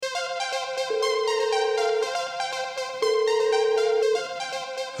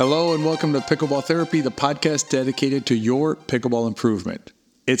Hello and welcome to Pickleball Therapy, the podcast dedicated to your pickleball improvement.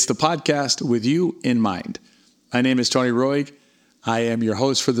 It's the podcast with you in mind. My name is Tony Roig. I am your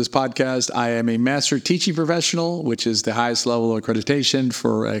host for this podcast. I am a master teaching professional, which is the highest level of accreditation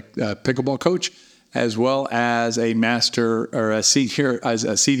for a pickleball coach, as well as a master or a senior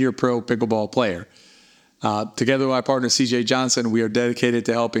pro pickleball player. Together with my partner, CJ Johnson, we are dedicated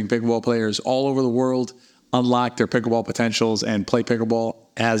to helping pickleball players all over the world unlock their pickleball potentials and play pickleball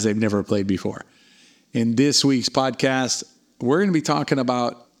as they've never played before. In this week's podcast, we're going to be talking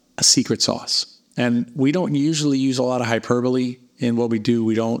about a secret sauce. And we don't usually use a lot of hyperbole in what we do.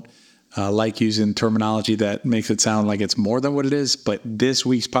 We don't like using terminology that makes it sound like it's more than what it is. But this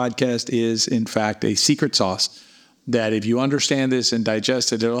week's podcast is, in fact, a secret sauce that if you understand this and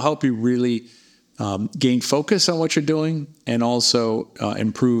digest it, it'll help you really gain focus on what you're doing and also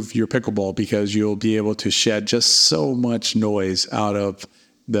improve your pickleball, because you'll be able to shed just so much noise out of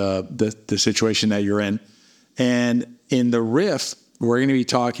the situation that you're in. And in the riff, we're going to be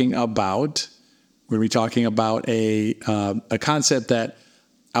talking about a concept that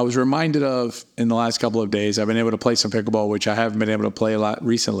I was reminded of in the last couple of days. I've been able to play some pickleball, which I haven't been able to play a lot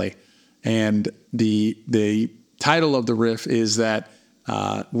recently. And the title of the riff is that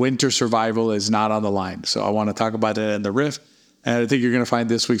winter survival is not on the line. So I want to talk about that in the riff. And I think you're going to find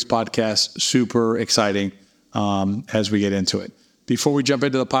this week's podcast super exciting as we get into it. Before we jump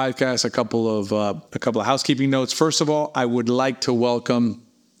into the podcast, a couple of housekeeping notes. First of all, I would like to welcome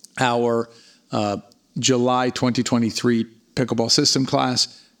our July 2023 pickleball system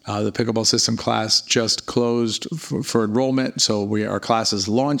class. The pickleball system class just closed for enrollment, so our class is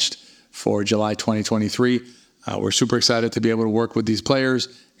launched for July 2023. We're super excited to be able to work with these players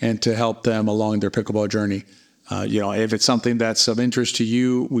and to help them along their pickleball journey. If it's something that's of interest to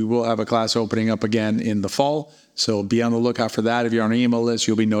you, we will have a class opening up again in the fall. So be on the lookout for that. If you're on our email list,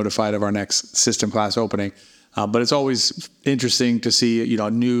 you'll be notified of our next system class opening. But it's always interesting to see,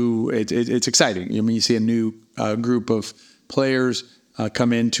 it's exciting. I mean, you see a new group of players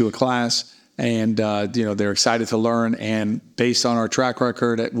come into a class and, they're excited to learn. And based on our track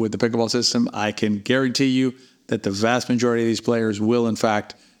record with the pickleball system, I can guarantee you that the vast majority of these players will, in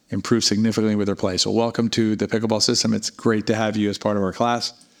fact, improve significantly with their play. So welcome to the pickleball system. It's great to have you as part of our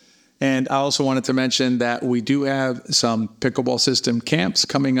class. And I also wanted to mention that we do have some pickleball system camps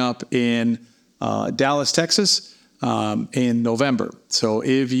coming up in Dallas, Texas, in November. So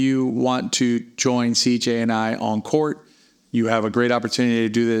if you want to join CJ and I on court, you have a great opportunity to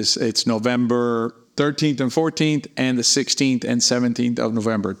do this. It's November 13th and 14th and the 16th and 17th of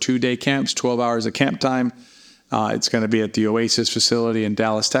November. 2-day camps, 12 hours of camp time. It's going to be at the Oasis facility in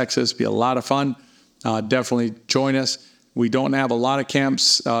Dallas, Texas. Be a lot of fun. Definitely join us. We don't have a lot of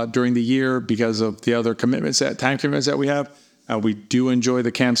camps during the year because of the other time commitments that we have. We do enjoy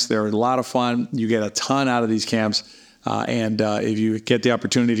the camps. They're a lot of fun. You get a ton out of these camps. And if you get the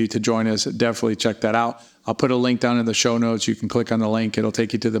opportunity to join us, definitely check that out. I'll put a link down in the show notes. You can click on the link. It'll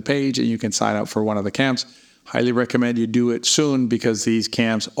take you to the page and you can sign up for one of the camps. Highly recommend you do it soon because these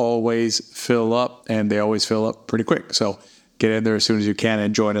camps always fill up and they always fill up pretty quick. So get in there as soon as you can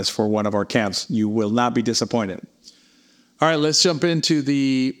and join us for one of our camps. You will not be disappointed. All right, let's jump into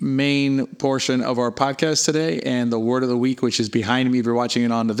the main portion of our podcast today. And the word of the week, which is behind me if you're watching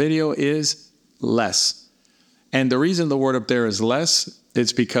it on the video, is less. And the reason the word up there is less,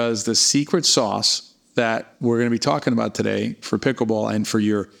 it's because the secret sauce that we're going to be talking about today for pickleball and for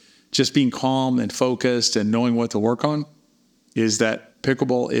your just being calm and focused and knowing what to work on is that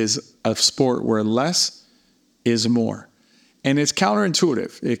pickleball is a sport where less is more. And it's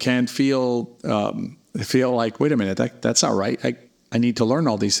counterintuitive. It can feel like, wait a minute, that's not right. I need to learn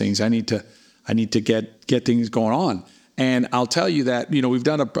all these things. I need to get things going on. And I'll tell you that, we've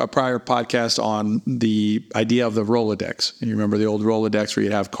done a prior podcast on the idea of the Rolodex. And you remember the old Rolodex where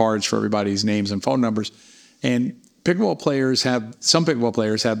you'd have cards for everybody's names and phone numbers. And some pickleball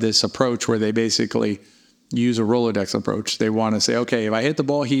players have this approach where they basically use a Rolodex approach. They want to say, okay, if I hit the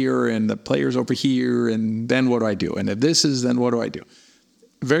ball here and the player's over here, and then what do I do? And if this is, then what do I do?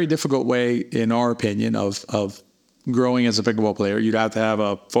 Very difficult way, in our opinion, of growing as a pickleball player. You'd have to have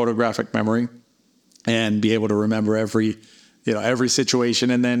a photographic memory and be able to remember every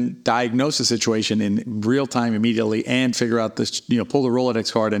situation and then diagnose the situation in real time immediately and figure out this, pull the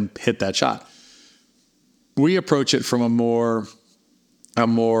Rolodex card and hit that shot. We approach it from a more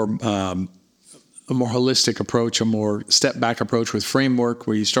holistic approach, a more step back approach with framework,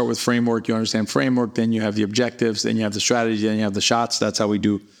 where you start with framework, you understand framework, then you have the objectives, then you have the strategy, then you have the shots. That's how we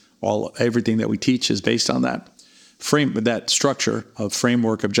do everything that we teach is based on that structure of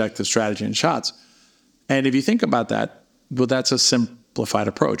framework, objective, strategy, and shots. And if you think about that, well, that's a simplified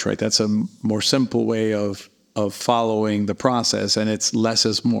approach, right? That's a more simple way of following the process, and it's less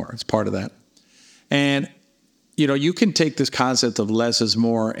is more. It's part of that. And, you can take this concept of less is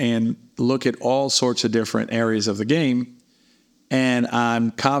more and look at all sorts of different areas of the game. And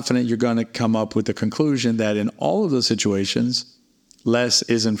I'm confident you're going to come up with the conclusion that in all of those situations, less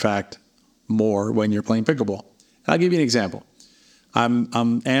is in fact more when you're playing pickleball. I'll give you an example.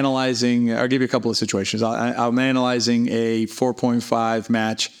 I'm analyzing, I'll give you a couple of situations. I'm analyzing a 4.5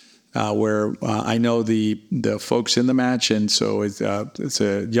 match where I know the folks in the match. And so it's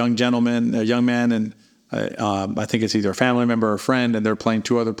a young man, and I think it's either a family member or a friend, and they're playing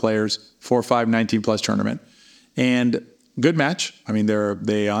two other players, 4-5, 19+ tournament. And good match. I mean,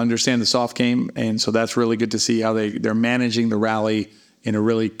 they understand the soft game, and so that's really good to see how they're managing the rally in a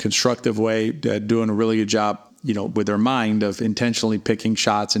really constructive way, doing a really good job, with their mind of intentionally picking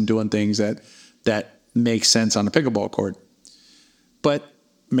shots and doing things that make sense on a pickleball court. But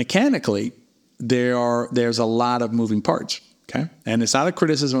mechanically, there's a lot of moving parts. Okay, and it's not a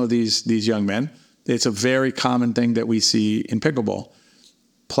criticism of these young men. It's a very common thing that we see in pickleball.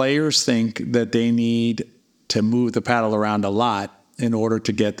 Players think that they need to move the paddle around a lot in order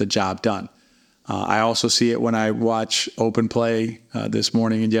to get the job done. I also see it when I watch open play. This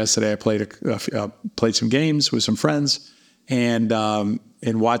morning and yesterday, I played some games with some friends, and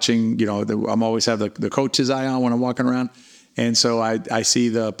watching, I'm always have the coach's eye on when I'm walking around, and so I see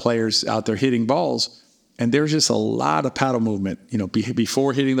the players out there hitting balls, and there's just a lot of paddle movement.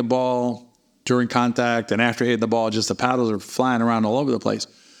 Before hitting the ball, during contact, and after hitting the ball, just the paddles are flying around all over the place,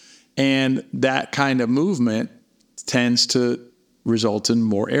 and that kind of movement tends to result in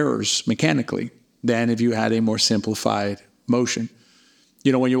more errors mechanically than if you had a more simplified motion.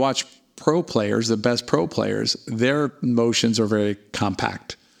 When you watch pro players, the best pro players, their motions are very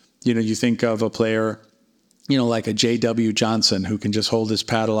compact. You think of a player, like a J.W. Johnson, who can just hold his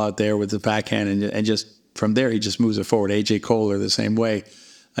paddle out there with the backhand and just from there, he just moves it forward. A.J. Kohler the same way.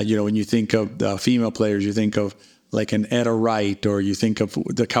 When you think of the female players, you think of like an Etta Wright, or you think of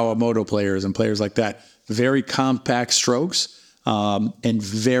the Kawamoto players and players like that. Very compact strokes and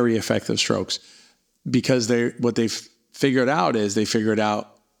very effective strokes, because what they've figured out is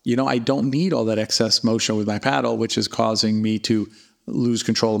I don't need all that excess motion with my paddle, which is causing me to lose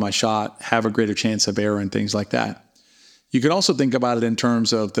control of my shot, have a greater chance of error, and things like that. You can also think about it in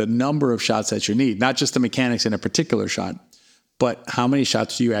terms of the number of shots that you need, not just the mechanics in a particular shot, but how many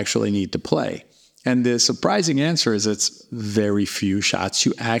shots do you actually need to play? And the surprising answer is it's very few shots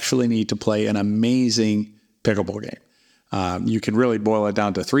you actually need to play an amazing pickleball game. You can really boil it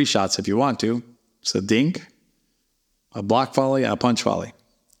down to 3 shots if you want to. It's a dink, a block volley, and a punch volley.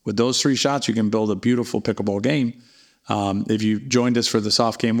 With those 3 shots, you can build a beautiful pickleball game. If you joined us for the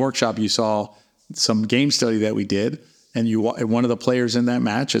soft game workshop, you saw some game study that we did, and one of the players in that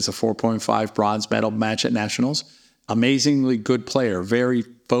match is a 4.5 bronze medal match at Nationals. Amazingly good player, very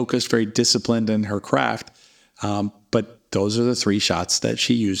focused, very disciplined in her craft. But those are the 3 shots that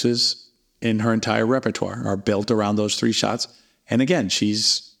she uses in her entire repertoire, are built around those 3 shots. And again,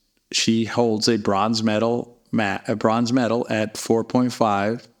 she holds a bronze medal at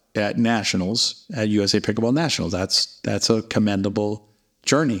 4.5 at Nationals, at USA Pickleball Nationals. That's a commendable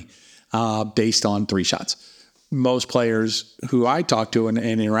journey based on 3 shots. Most players who I talk to and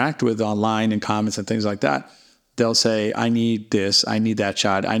interact with online and comments and things like that, they'll say, I need this, I need that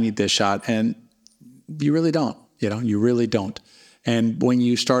shot, I need this shot. And you really don't, you really don't. And when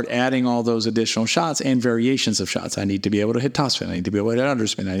you start adding all those additional shots and variations of shots, I need to be able to hit topspin, I need to be able to hit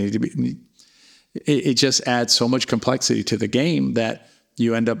underspin, it just adds so much complexity to the game that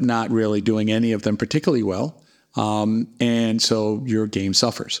you end up not really doing any of them particularly well. And so your game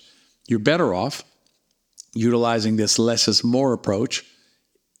suffers. You're better off utilizing this less is more approach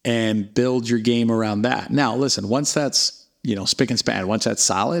and build your game around that. Now, listen, once that's, spick and span, once that's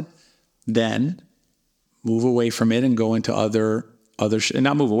solid, then move away from it and go into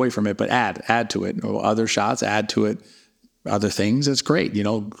not move away from it, but add to it, other shots, add to it, other things. That's great.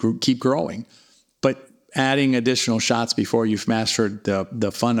 Keep growing, but adding additional shots before you've mastered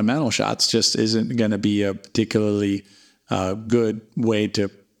the fundamental shots just isn't going to be a particularly good way to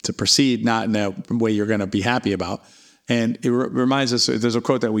proceed, not in a way you're going to be happy about. And it reminds us, there's a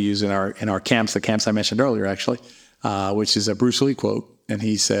quote that we use in our camps, the camps I mentioned earlier, actually, which is a Bruce Lee quote. And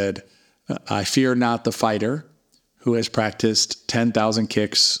he said, I fear not the fighter who has practiced 10,000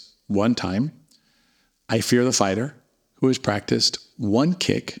 kicks one time. I fear the fighter who has practiced one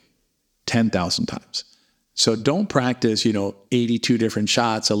kick 10,000 times. So don't practice, 82 different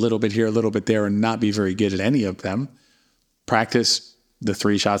shots, a little bit here, a little bit there, and not be very good at any of them. Practice the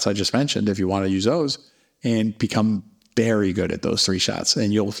 3 shots I just mentioned, if you want to use those, and become very good at those 3 shots,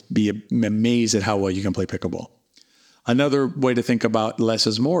 and you'll be amazed at how well you can play pickleball. Another way to think about less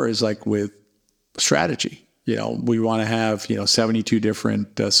is more is like with strategy. We want to have, 72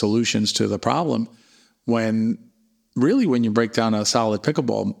 different solutions to the problem, when you break down a solid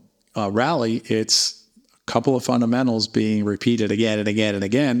pickleball rally, it's a couple of fundamentals being repeated again and again and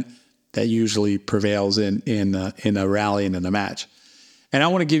again that usually prevails in a rally and in a match. And I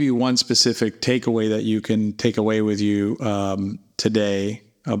want to give you one specific takeaway that you can take away with you today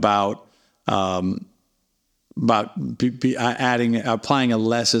about applying a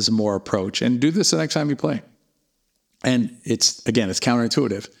less is more approach, and do this the next time you play. And it's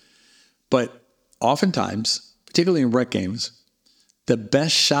counterintuitive, but oftentimes, particularly in rec games, the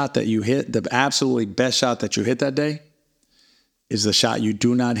best shot that you hit, the absolutely best shot that you hit that day, is the shot you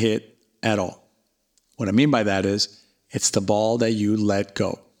do not hit at all. What I mean by that is, it's the ball that you let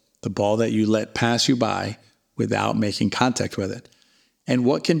go, the ball that you let pass you by without making contact with it. And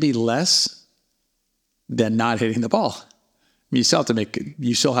what can be less than not hitting the ball? I mean,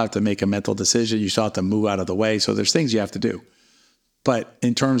 you still have to make a mental decision. You still have to move out of the way. So there's things you have to do. But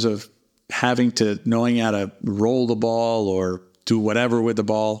in terms of knowing how to roll the ball or do whatever with the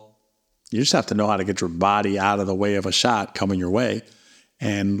ball, you just have to know how to get your body out of the way of a shot coming your way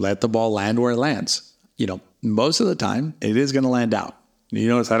and let the ball land where it lands. Most of the time it is going to land out. You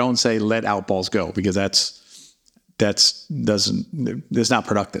notice I don't say let out balls go, because that's not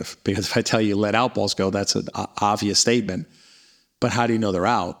productive. Because if I tell you let out balls go, that's an obvious statement. But how do you know they're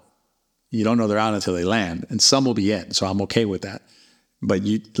out? You don't know they're out until they land, and some will be in. So I'm okay with that. But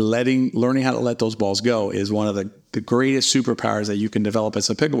learning how to let those balls go is one of the greatest superpowers that you can develop as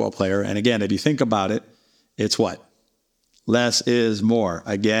a pickleball player. And again, if you think about it, it's what? Less is more,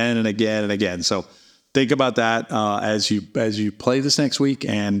 again and again and again. So think about that as you play this next week,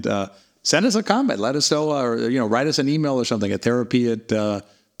 and send us a comment. Let us know, or write us an email or something at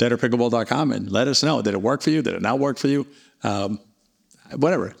therapy@deaderpickleball.com, and let us know. Did it work for you? Did it not work for you?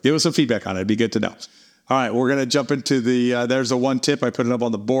 Whatever. Give us some feedback on it. It'd be good to know. All right, we're going to jump into there's the one tip. I put it up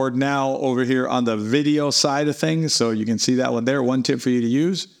on the board now over here on the video side of things, so you can see that one there. One tip for you to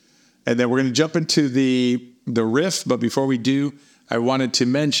use. And then we're going to jump into the riff. But before we do, I wanted to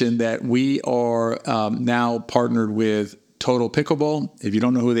mention that we are now partnered with Total Pickleball. If you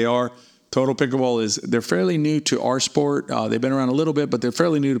don't know who they are, Total Pickleball they're fairly new to our sport. They've been around a little bit, but they're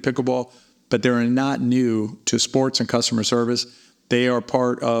fairly new to pickleball, but they're not new to sports and customer service. They are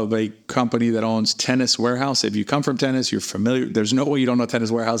part of a company that owns Tennis Warehouse. If you come from tennis, you're familiar. There's no way you don't know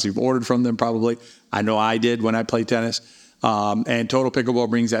Tennis Warehouse. You've ordered from them probably. I know I did when I played tennis. And Total Pickleball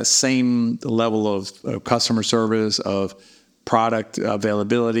brings that same level of customer service, of product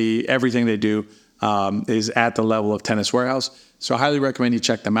availability. Everything they do is at the level of Tennis Warehouse. So I highly recommend you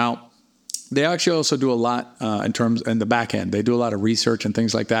check them out. They actually also do a lot in the back end. They do a lot of research and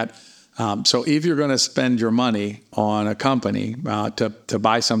things like that. So if you're going to spend your money on a company to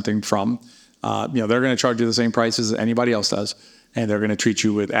buy something from, they're going to charge you the same prices as anybody else does, and they're going to treat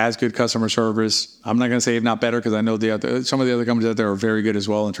you with as good customer service. I'm not going to say if not better, because I know some of the other companies out there are very good as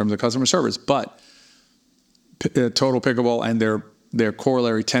well in terms of customer service. But Total Pickleball and their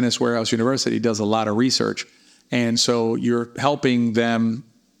corollary Tennis Warehouse University does a lot of research, and so you're helping them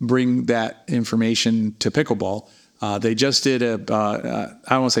bring that information to pickleball. They just did I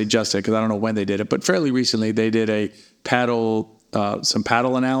don't want to say just did, because I don't know when they did it, but fairly recently they did some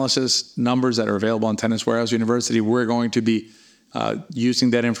paddle analysis numbers that are available on Tennis Warehouse University. We're going to be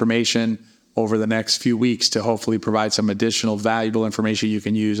using that information over the next few weeks to hopefully provide some additional valuable information you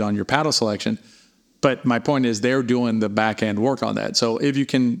can use on your paddle selection. But my point is, they're doing the back end work on that. So if you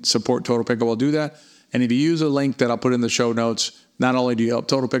can support Total Pickleball, do that. And if you use a link that I'll put in the show notes, not only do you help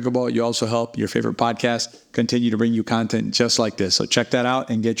Total Pickleball, you also help your favorite podcast continue to bring you content just like this. So check that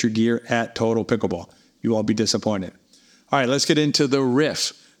out and get your gear at Total Pickleball. You won't be disappointed. All right, let's get into the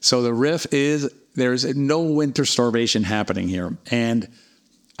riff. So the riff is, there's no winter starvation happening here. And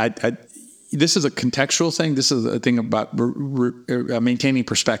this is a contextual thing. This is a thing about maintaining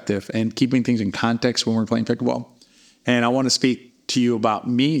perspective and keeping things in context when we're playing pickleball. And I want to speak to you about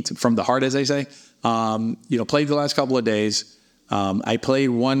me from the heart, as they say. Played the last couple of days. I played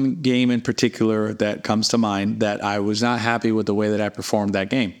one game in particular that comes to mind that I was not happy with the way that I performed that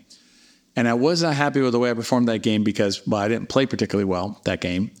game. And I was not happy with the way I performed that game because, I didn't play particularly well that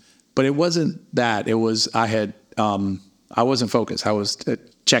game. But it wasn't that. It was I wasn't focused. I was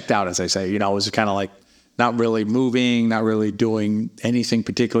checked out, as I say. I was kind of like not really moving, not really doing anything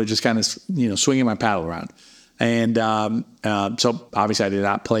particular, just kind of swinging my paddle around. And so obviously I did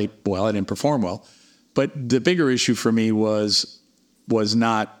not play well. I didn't perform well. But the bigger issue for me was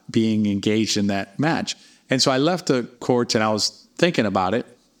not being engaged in that match. And so I left the courts and I was thinking about it,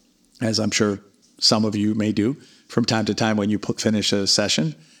 as I'm sure some of you may do from time to time when you finish a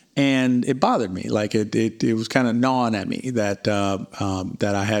session. And it bothered me. Like it was kind of gnawing at me that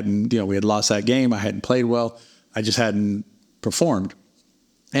I hadn't, we had lost that game. I hadn't played well. I just hadn't performed.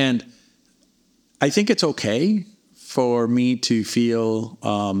 And I think it's okay for me to feel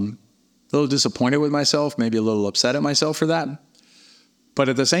a little disappointed with myself, maybe a little upset at myself for that. But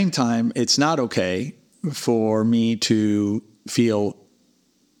at the same time, it's not okay for me to feel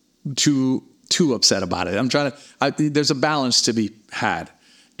too upset about it. There's a balance to be had.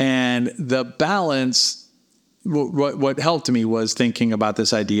 And the balance, what helped me was thinking about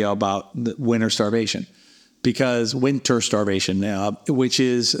this idea about the winter starvation, which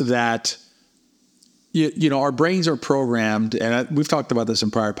is that, our brains are programmed, and we've talked about this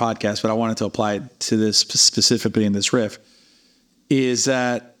in prior podcasts, but I wanted to apply it to this specifically in this riff, is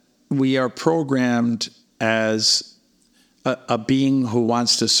that we are programmed as a being who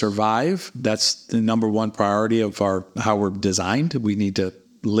wants to survive. That's the number one priority of how we're designed. We need to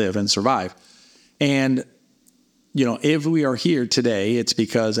live and survive. And, if we are here today, it's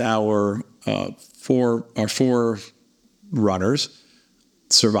because our four runners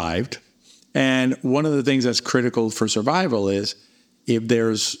survived. And one of the things that's critical for survival is if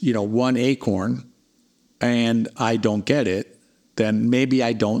there's, one acorn and I don't get it, then maybe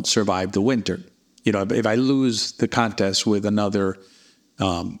I don't survive the winter. If I lose the contest with another,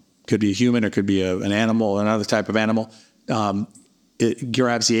 could be a human or could be an animal, another type of animal, it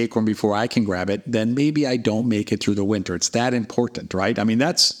grabs the acorn before I can grab it, then maybe I don't make it through the winter. It's that important, right? I mean,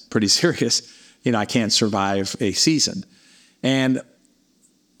 that's pretty serious. I can't survive a season. And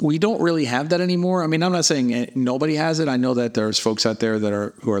we don't really have that anymore. I mean, I'm not saying nobody has it. I know that there's folks out there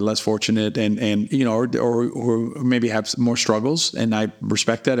who are less fortunate and or who maybe have more struggles, and I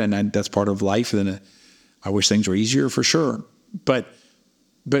respect that, and that's part of life. And I wish things were easier for sure. But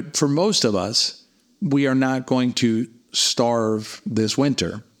for most of us, we are not going to starve this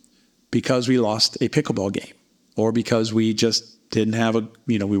winter because we lost a pickleball game, or because we just didn't have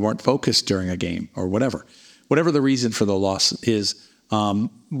we weren't focused during a game, or whatever the reason for the loss is.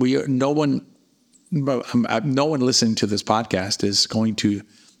 No one listening to this podcast is going to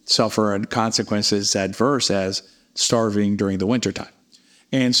suffer consequences adverse as starving during the wintertime.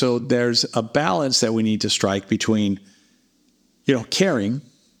 And so there's a balance that we need to strike between, caring.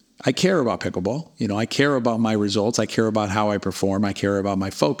 I care about pickleball. I care about my results. I care about how I perform. I care about my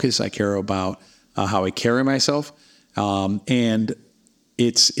focus. I care about how I carry myself. And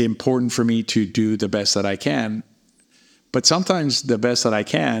it's important for me to do the best that I can. But sometimes the best that I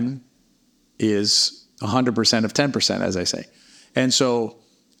can is 100% of 10%, as I say. And so,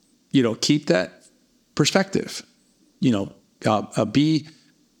 keep that perspective. You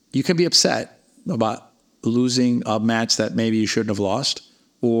can be upset about losing a match that maybe you shouldn't have lost,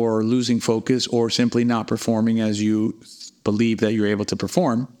 or losing focus, or simply not performing as you believe that you're able to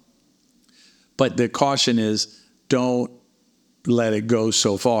perform. But the caution is, don't let it go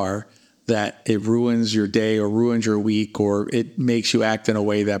so far that it ruins your day or ruins your week, or it makes you act in a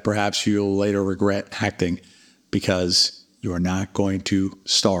way that perhaps you'll later regret acting, because you are not going to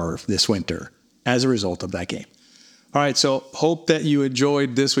starve this winter as a result of that game. All right, so hope that you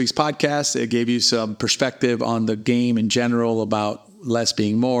enjoyed this week's podcast. It gave you some perspective on the game in general, about less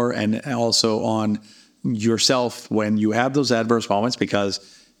being more, and also on yourself when you have those adverse moments, because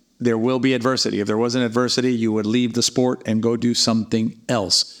there will be adversity. If there wasn't adversity, you would leave the sport and go do something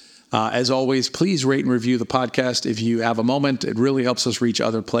else. As always, please rate and review the podcast if you have a moment. It really helps us reach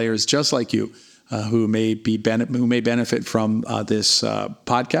other players just like you who may benefit from this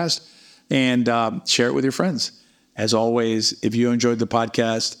podcast, and share it with your friends. As always, if you enjoyed the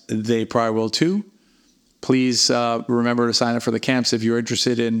podcast, they probably will too. Please remember to sign up for the camps if you're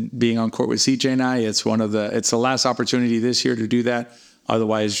interested in being on court with CJ and I. It's the last opportunity this year to do that.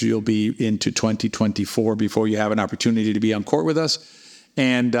 Otherwise, you'll be into 2024 before you have an opportunity to be on court with us.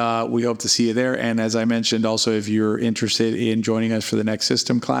 And we hope to see you there. And as I mentioned, also, if you're interested in joining us for the next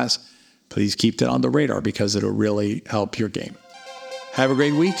system class, please keep that on the radar, because it'll really help your game. Have a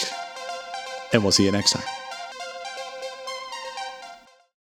great week, and we'll see you next time.